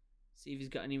 See if he's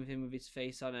got anything with his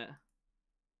face on it.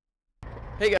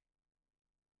 Hey guys.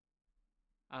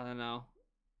 I don't know.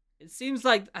 It seems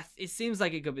like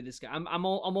it could be this guy. I'm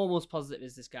almost positive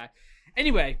it's this guy.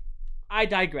 Anyway, I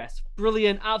digress.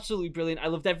 Brilliant, absolutely brilliant. I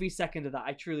loved every second of that.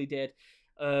 I truly did.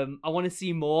 I want to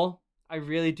see more. I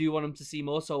really do want him to see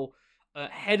more. So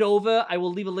head over. I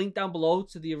will leave a link down below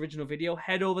to the original video.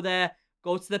 Head over there.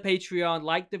 Go to the Patreon.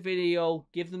 Like the video.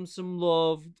 Give them some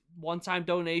love. One-time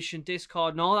donation,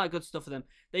 Discord, and all that good stuff for them.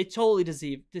 They totally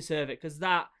deserve it because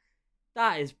that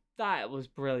was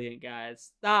brilliant,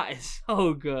 guys. That is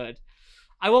so good.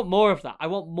 I want more of that. I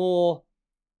want more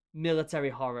military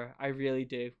horror. I really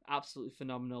do. Absolutely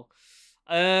phenomenal.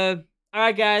 Alright,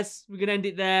 guys. We're going to end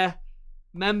it there.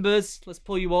 Members, let's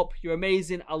pull you up. You're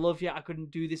amazing. I love you. I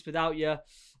couldn't do this without you.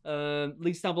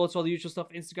 Links down below to all the usual stuff.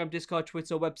 Instagram, Discord,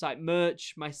 Twitter, website,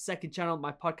 merch, my second channel,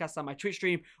 my podcast, and my Twitch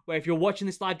stream. Where if you're watching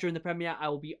this live during the premiere, I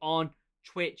will be on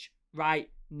Twitch right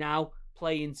now.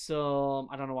 Playing some,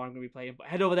 I don't know what I'm going to be playing, but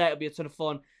head over there. It'll be a ton of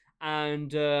fun.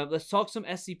 And let's talk some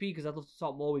SCP because I'd love to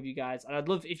talk more with you guys. And I'd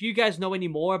love, if you guys know any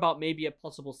more about maybe a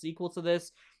possible sequel to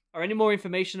this or any more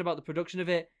information about the production of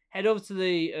it, head over to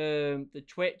the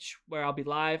Twitch where I'll be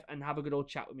live and have a good old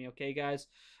chat with me, okay, guys?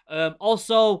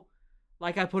 Also,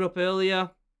 like I put up earlier,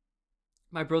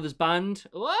 my brother's band.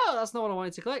 Whoa, that's not what I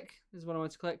wanted to click. This is what I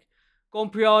wanted to click. Go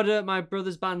and pre-order my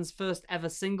brother's band's first ever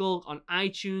single on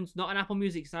iTunes. Not on Apple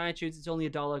Music, it's on iTunes. It's only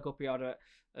 $1. Go pre-order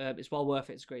it. It's well worth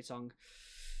it. It's a great song.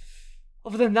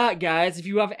 Other than that, guys, if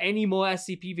you have any more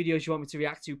SCP videos you want me to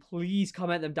react to, please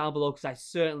comment them down below because I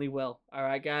certainly will.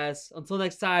 Alright, guys. Until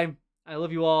next time, I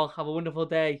love you all. Have a wonderful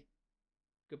day.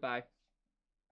 Goodbye.